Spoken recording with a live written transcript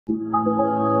In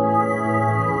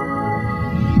multiple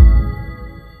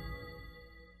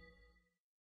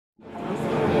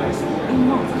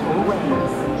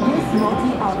ways. This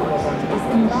multi-algorithm is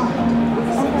combined with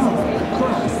OLED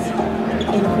Plus,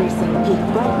 increasing peak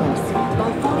brightness by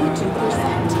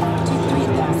 42% to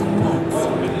 3,000 nits.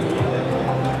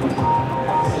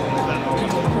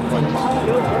 Improving color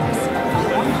grades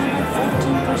by 114%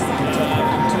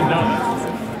 to 1,000.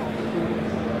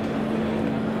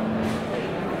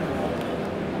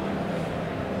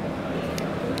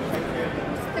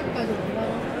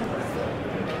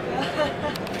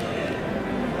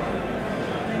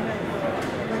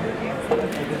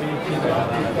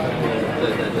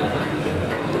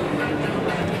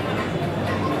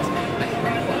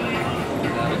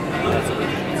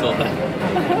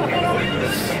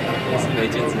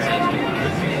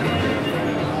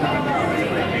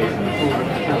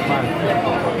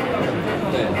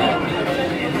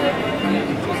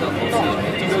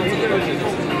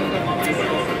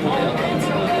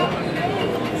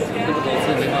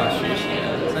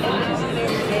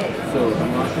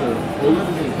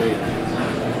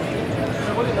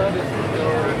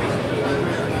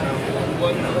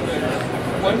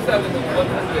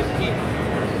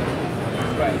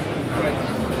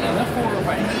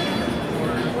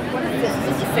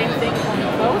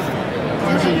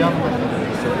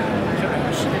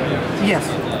 Yes,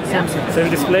 same thing. Same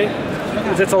display?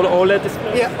 Is it all OLED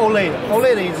display? Yeah, OLED.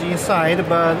 OLED is inside,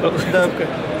 but the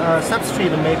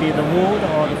substrate, maybe the wood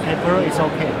or the paper, is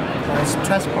okay. It's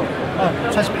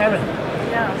transparent.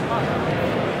 Yeah.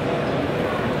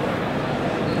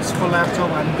 It's for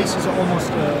laptop, and this is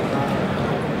almost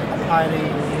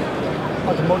highly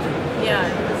automotive. Yeah.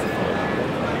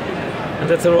 And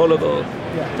that's a rollable.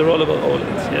 Yeah. The rollable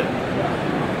OLEDs, yeah.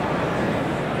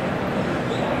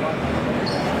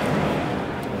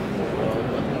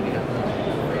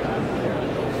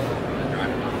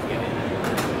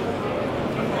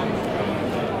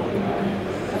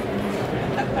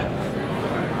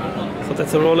 So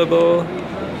that's a rollable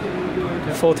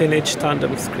 14-inch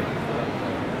tandem screen.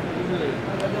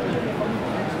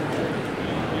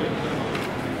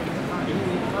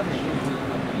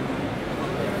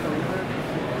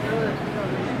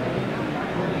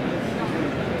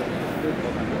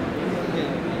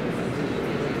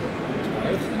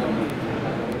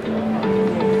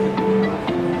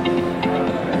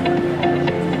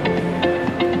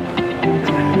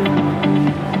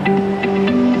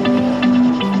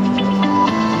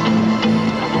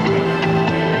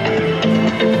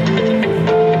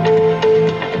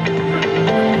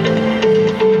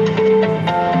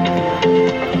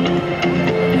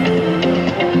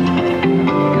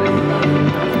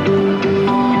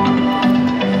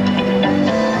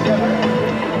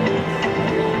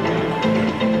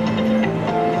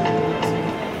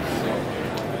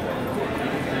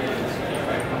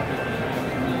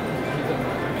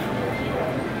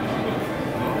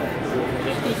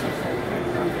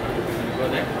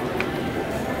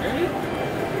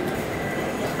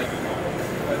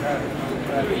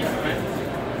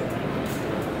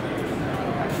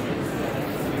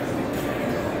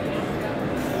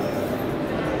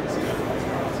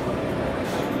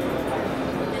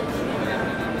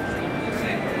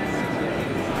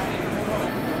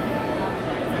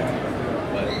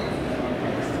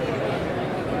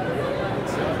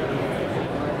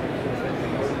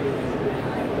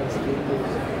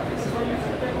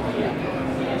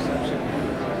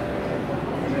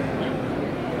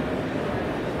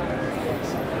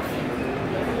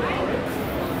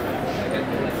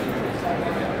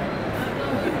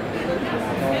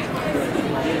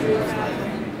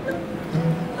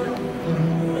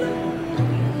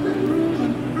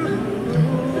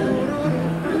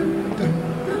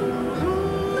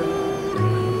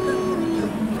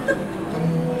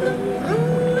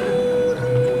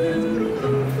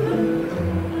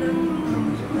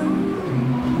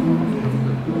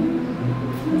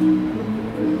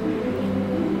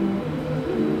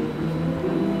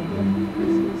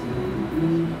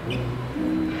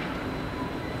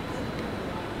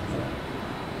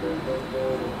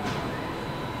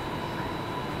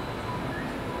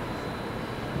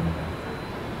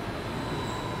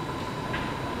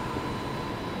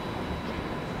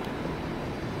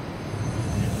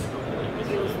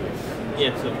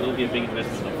 Yeah, so it will be a big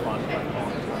investment up front. A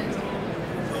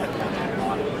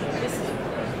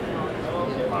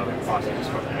lot of the cost just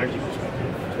from an energy perspective.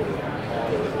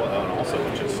 Well, and also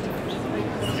just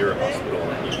if you're a hospital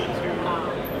and you need to, if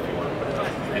you want to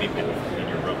put anything in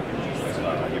your room,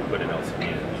 you put an LCD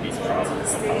in, you need to drop a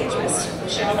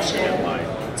power line,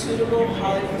 tunable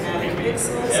polychromatic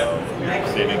pixels,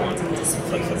 microLEDs and displays.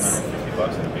 like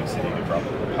 $750 in a big city to drop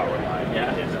a power line.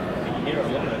 Yeah. And, Here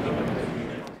alone, I think.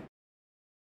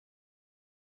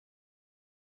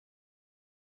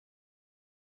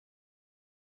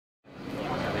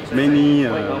 Many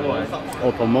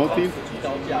automotive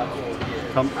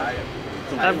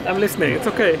I'm listening. It's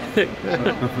okay.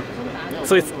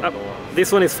 So it's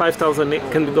this one is 5,000. It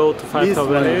can go to This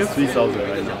 5,000. one is 3,000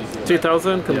 right now.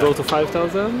 3,000 can Yeah. go to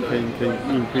 5,000, Can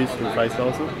increase to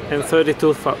 5,000. and And we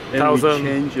 32,000.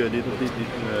 change a little bit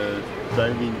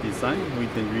driving design. We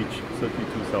can reach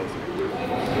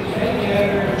 32,000.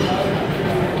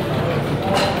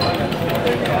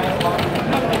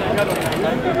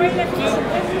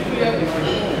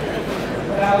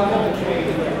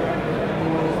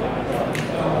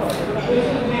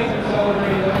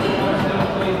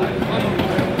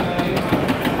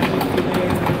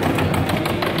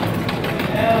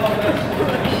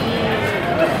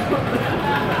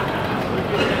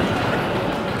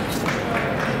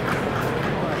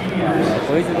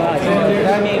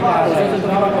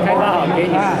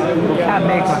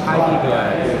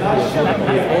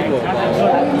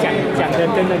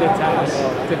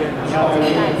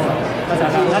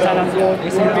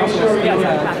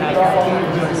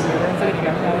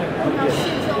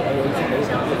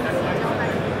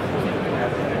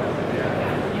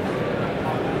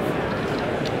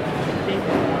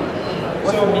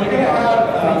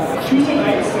 Tuesday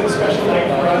night is a special night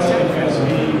for us because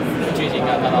we 最近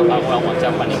看到大官网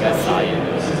站办了一个傻眼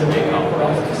的事情，好。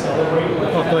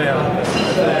哦，对啊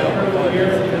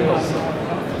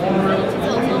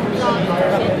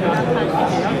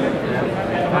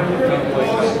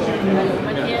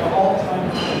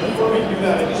，before we do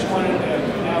that, I just wanted to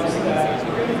announce that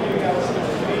we got some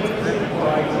amazing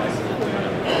prizes.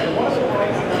 And one of the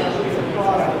prizes is actually a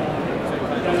product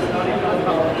that's not even on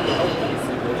the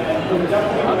and we're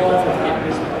definitely all on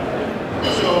this.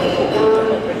 So we're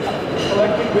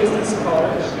collecting business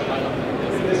cards.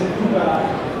 There's a blue bag.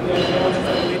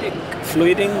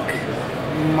 Fluid ink.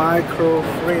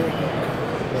 microLED.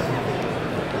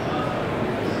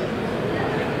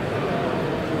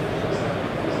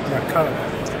 Yeah, color.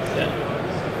 Yeah.